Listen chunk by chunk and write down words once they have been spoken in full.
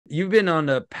you've been on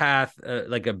a path,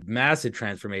 like a massive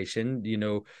transformation,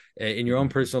 in your own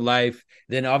personal life.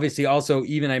 Then obviously also,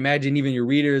 even I imagine even your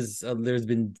readers, there's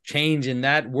been change in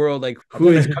that world. Like I who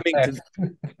don't know is who's coming to,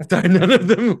 left. sorry, none of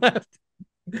them left.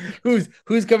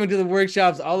 Who's coming to the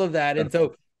workshops, all of that. And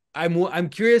so I'm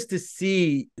curious to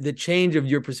see the change of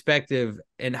your perspective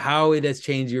and how it has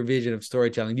changed your vision of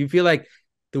storytelling. Do you feel like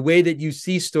the way that you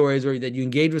see stories or that you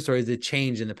engage with stories that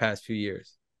changed in the past few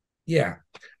years? Yeah.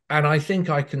 And I think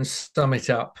I can sum it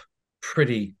up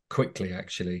pretty quickly,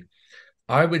 actually.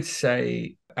 I would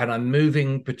say, and I'm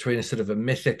moving between a sort of a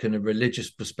mythic and a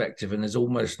religious perspective, and there's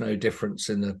almost no difference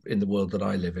in the world that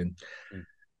I live in. Mm.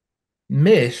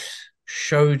 Myth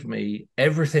showed me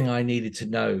everything I needed to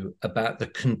know about the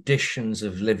conditions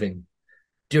of living.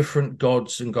 Different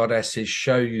gods and goddesses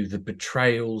show you the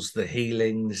betrayals, the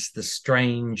healings, the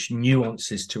strange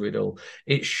nuances to it all.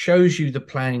 It shows you the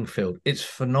playing field. It's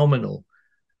phenomenal.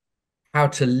 How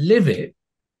to live it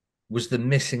was the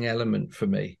missing element for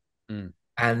me. Mm.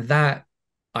 And that,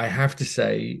 I have to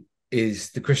say,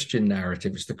 is the Christian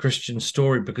narrative. It's the Christian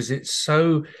story because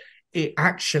it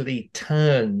actually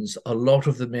turns a lot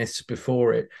of the myths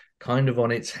before it kind of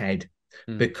on its head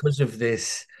Mm. because of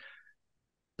this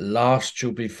last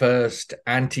shall be first,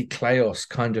 anti-kleos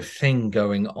kind of thing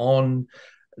going on,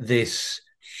 this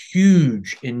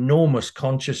huge, enormous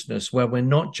consciousness where we're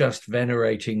not just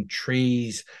venerating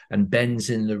trees and bends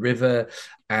in the river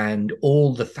and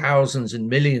all the thousands and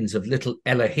millions of little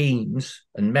Elohims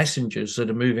and messengers that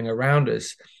are moving around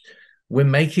us. We're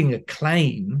making a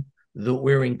claim that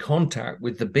we're in contact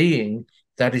with the being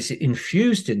that is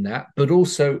infused in that, but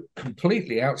also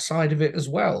completely outside of it as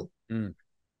well. Mm.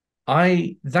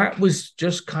 I That was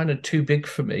just kind of too big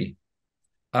for me.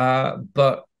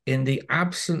 But in the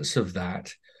absence of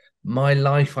that, my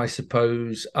life, I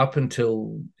suppose, up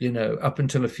until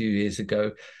a few years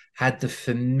ago, had the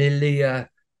familiar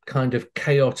kind of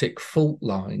chaotic fault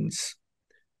lines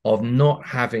of not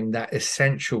having that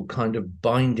essential kind of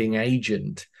binding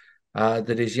agent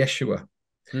that is Yeshua.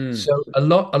 Mm. So a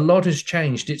lot has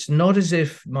changed. It's not as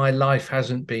if my life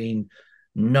hasn't been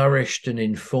nourished and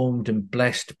informed and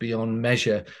blessed beyond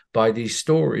measure by these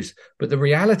stories. But the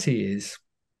reality is,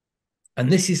 and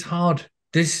this is hard,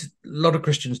 this a lot of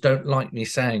Christians don't like me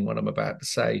saying what I'm about to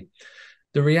say.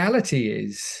 The reality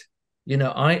is,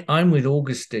 I'm with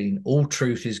Augustine, all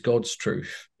truth is God's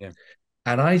truth. Yeah.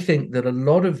 And I think that a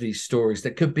lot of these stories,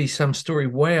 there could be some story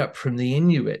way up from the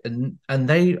Inuit, and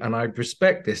I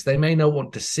respect this, they may not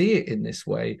want to see it in this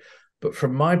way, but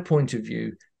from my point of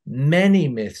view, many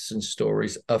myths and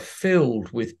stories are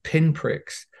filled with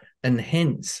pinpricks and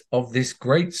hints of this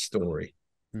great story.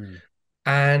 Mm.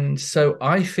 And so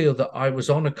I feel that I was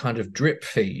on a kind of drip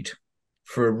feed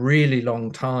for a really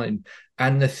long time.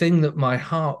 And the thing that my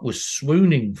heart was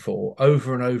swooning for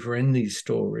over and over in these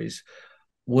stories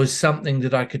was something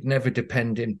that I could never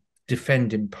defend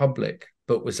in public,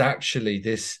 but was actually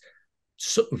this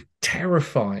sort of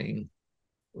terrifying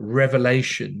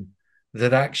revelation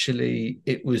that actually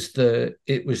it was the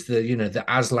the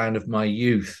Aslan of my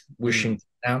youth Mm. wishing to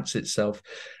announce itself.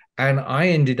 And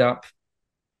I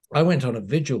went on a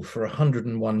vigil for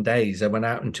 101 days. I went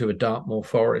out into a Dartmoor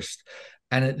forest,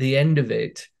 and at the end of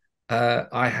it,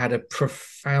 I had a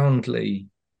profoundly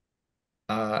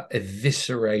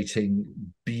eviscerating,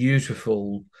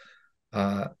 beautiful,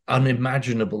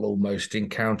 unimaginable almost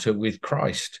encounter with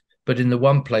Christ. But in the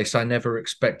one place I never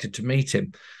expected to meet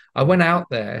him. I Mm. went out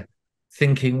there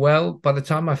thinking, well, by the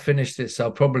time I finish this,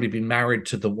 I'll probably be married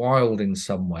to the wild in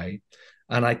some way.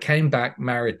 And I came back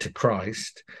married to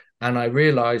Christ. And I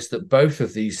realized that both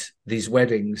of these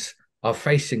weddings are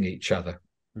facing each other.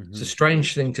 It's a Mhm.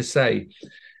 strange thing to say.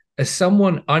 As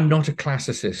someone, I'm not a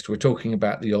classicist. We're talking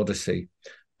about the Odyssey.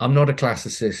 I'm not a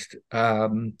classicist.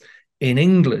 In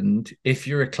England, if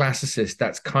you're a classicist,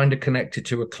 that's kind of connected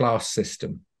to a class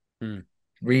system, Mm.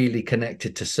 really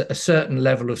connected to a certain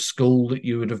level of school that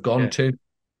you would have gone Yeah. to.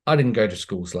 I didn't go to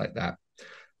schools like that.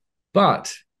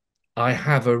 But I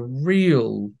have a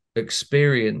real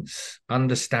experience,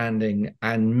 understanding,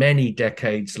 and many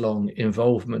decades long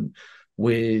involvement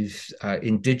with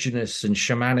indigenous and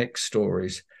shamanic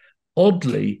stories.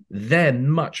 Oddly, they're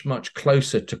much, much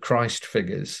closer to Christ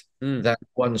figures Mm. than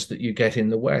ones that you get in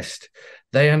the West.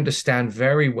 They understand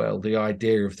very well the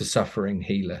idea of the suffering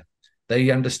healer. They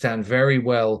understand very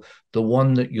well the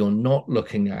one that you're not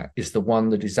looking at is the one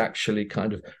that is actually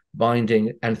kind of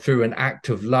binding and through an act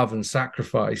of love and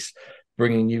sacrifice,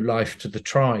 bringing new life to the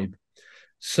tribe.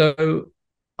 So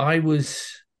I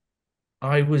was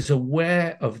I was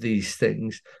aware of these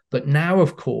things, but now,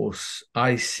 of course,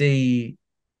 I see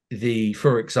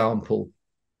for example,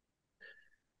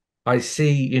 I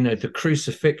see, the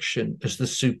crucifixion as the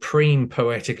supreme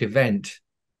poetic event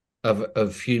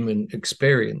of human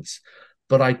experience.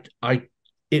 But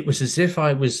it was as if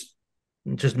I was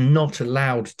just not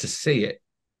allowed to see it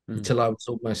Mm. until I was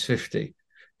almost 50.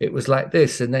 It was like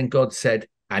this. And then God said,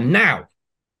 and now.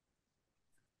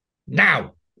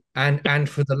 And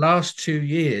for the last 2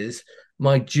 years,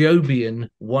 my Jobian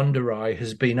wonder eye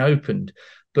has been opened.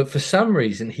 But for some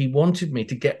reason, he wanted me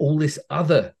to get all this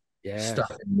other stuff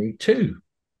Yes. in me too.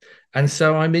 And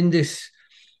so I'm in this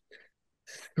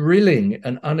thrilling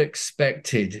and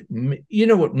unexpected. You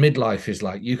know what midlife is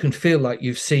like. You can feel like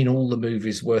you've seen all the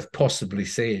movies worth possibly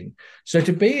seeing. So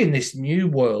to be in this new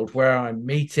world where I'm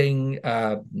meeting,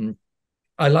 I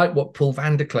like what Paul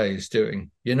van der Klee is doing.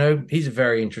 He's a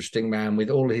very interesting man with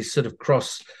all his sort of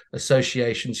cross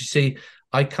associations. You see,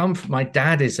 my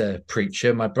dad is a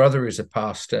preacher, my brother is a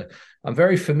pastor. I'm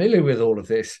very familiar with all of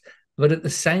this, but at the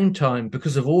same time,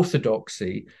 because of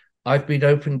orthodoxy, I've been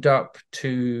opened up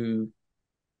to.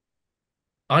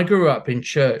 I grew up in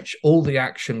church. All the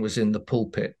action was in the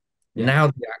pulpit. Yeah. Now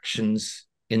the action's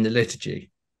in the liturgy.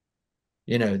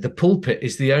 The pulpit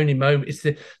is the only moment.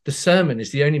 The sermon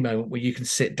is the only moment where you can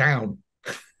sit down.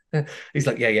 He's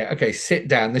like, yeah, okay, sit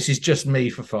down. This is just me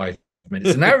for 5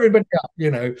 minutes, and now everybody up.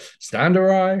 Stand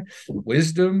awry,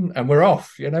 wisdom, and we're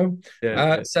off.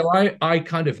 Yeah. So I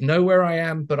kind of know where I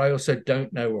am, but I also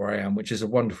don't know where I am, which is a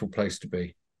wonderful place to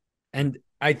be. And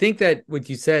I think that what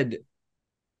you said,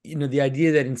 the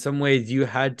idea that in some ways you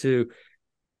had to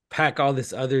pack all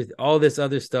this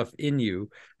other stuff in you.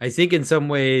 I think in some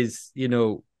ways,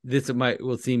 this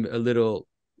will seem a little,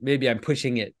 maybe I'm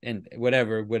pushing it and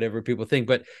whatever people think,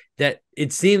 but that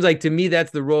it seems like to me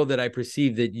that's the role that I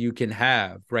perceive that you can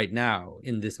have right now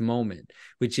in this moment,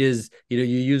 which is, you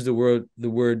use the word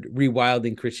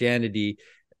rewilding Christianity.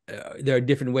 There are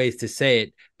different ways to say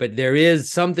it, but there is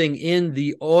something in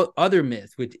the other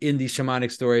myths, which in these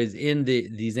shamanic stories, in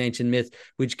these ancient myths,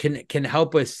 which can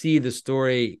help us see the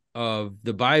story of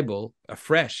the Bible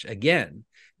afresh again,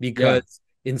 because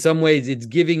in some ways it's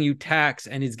giving you tacks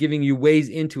and it's giving you ways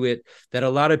into it that a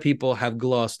lot of people have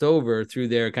glossed over through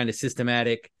their kind of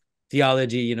systematic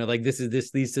theology, like this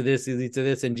leads to this,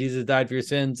 and Jesus died for your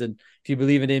sins, and if you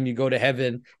believe in him, you go to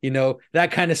heaven,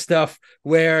 that kind of stuff,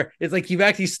 where it's like you've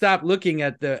actually stopped looking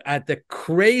at the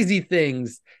crazy thing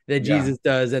that Jesus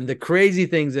does and the crazy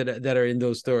things that are in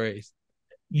those stories.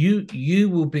 You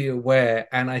will be aware,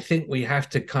 and I think we have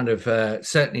to kind of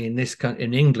certainly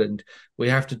in England, we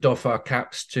have to doff our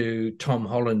caps to Tom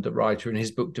Holland, the writer, in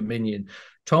his book Dominion.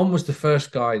 Tom was the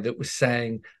first guy that was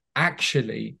saying,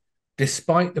 actually,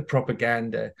 despite the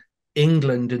propaganda,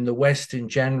 England and the West in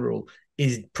general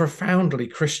is profoundly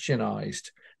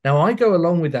Christianized. Now, I go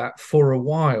along with that for a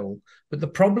while, but the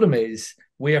problem is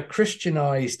we are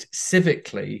Christianized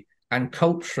civically and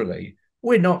culturally.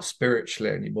 We're not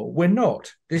spiritually anymore. We're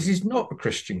not. This is not a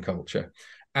Christian culture.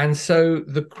 And so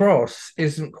the cross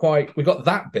isn't quite, we got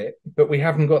that bit, but we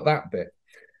haven't got that bit.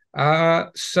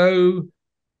 So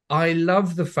I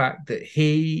love the fact that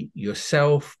he,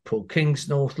 yourself, Paul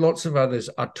Kingsnorth, lots of others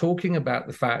are talking about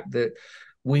the fact that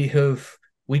we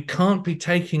can't be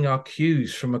taking our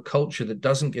cues from a culture that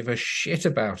doesn't give a shit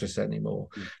about us anymore,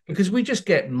 because we just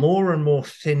get more and more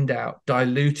thinned out,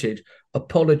 diluted,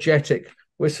 apologetic.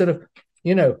 We're sort of,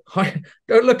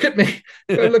 don't look at me,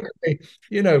 don't look at me,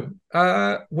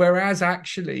 whereas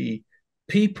actually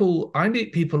I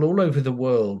meet people all over the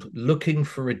world looking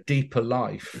for a deeper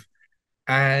life.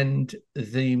 And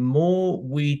the more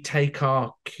we take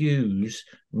our cues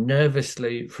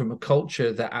nervously from a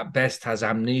culture that at best has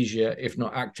amnesia, if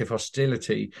not active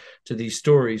hostility to these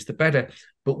stories, the better.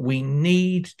 But we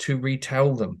need to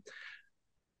retell them,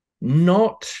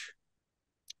 not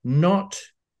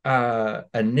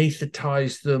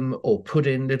anesthetize them or put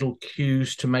in little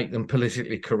cues to make them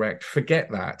politically correct.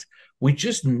 Forget that. We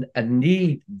just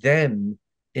need them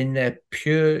in their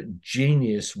pure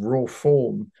genius, raw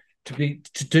form,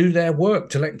 to do their work,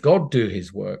 to let God do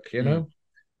his work.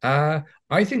 I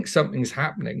think something's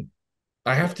happening.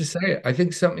 I have to say it. I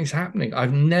think something's happening.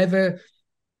 I've never,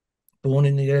 born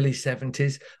in the early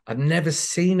 70s, I've never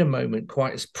seen a moment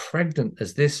quite as pregnant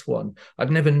as this one.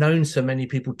 I've never known so many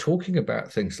people talking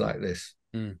about things like this.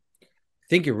 I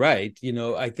think you're right.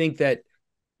 I think that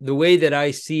the way that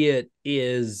I see it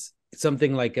is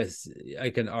something like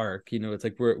an arc. It's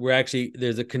like we're actually,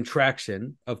 there's a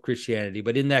contraction of Christianity,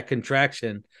 but in that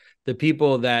contraction, the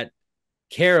people that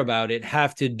care about it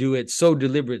have to do it so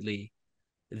deliberately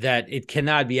that it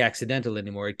cannot be accidental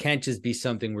anymore. It can't just be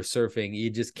something we're surfing.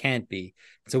 It just can't be.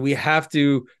 So we have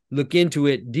to look into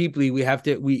it deeply.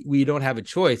 We don't have a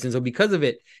choice. And so because of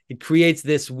it, it creates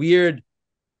this weird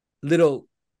little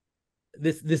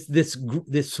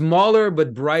this smaller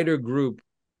but brighter group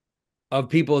of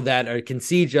people that are can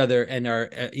see each other and are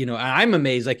I'm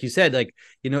amazed, like you said, like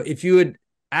if you had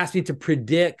asked me to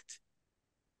predict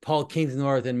Paul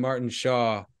Kingsnorth and Martin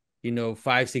Shaw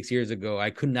 5-6 years ago, I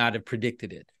could not have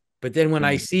predicted it. But then when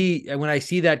I see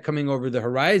that coming over the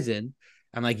horizon,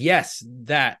 I'm like, yes,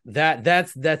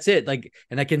 that's it. Like,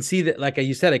 and I can see that, like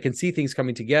you said, I can see things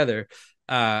coming together.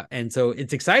 And so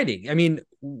it's exciting. I mean,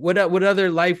 what other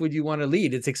life would you want to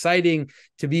lead? It's exciting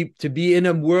to be in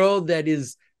a world that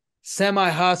is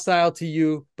semi-hostile to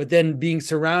you, but then being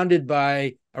surrounded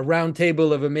by a round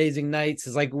table of amazing knights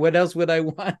is like, what else would I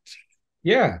want?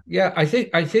 Yeah, yeah. I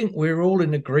think we're all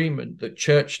in agreement that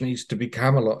church needs to be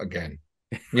Camelot again.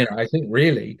 I think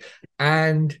really.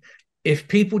 And if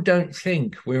people don't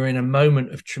think we're in a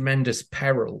moment of tremendous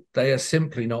peril, they are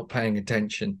simply not paying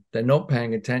attention. They're not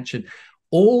paying attention.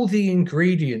 All the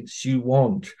ingredients you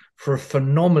want for a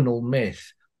phenomenal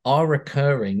myth are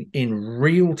occurring in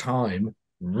real time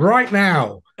right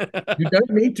now. You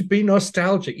don't need to be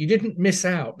nostalgic. You didn't miss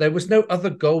out. There was no other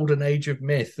golden age of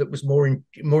myth that was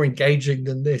more engaging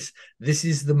than this. This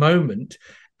is the moment.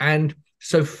 And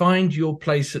so find your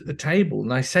place at the table.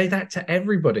 And I say that to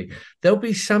everybody. There'll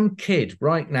be some kid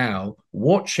right now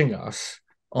watching us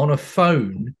on a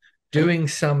phone doing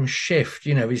some shift,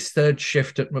 his third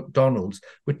shift at McDonald's.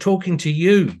 We're talking to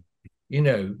you.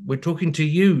 We're talking to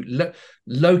you.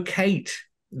 Locate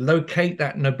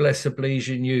that noblesse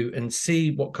oblige in you and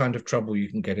see what kind of trouble you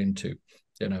can get into.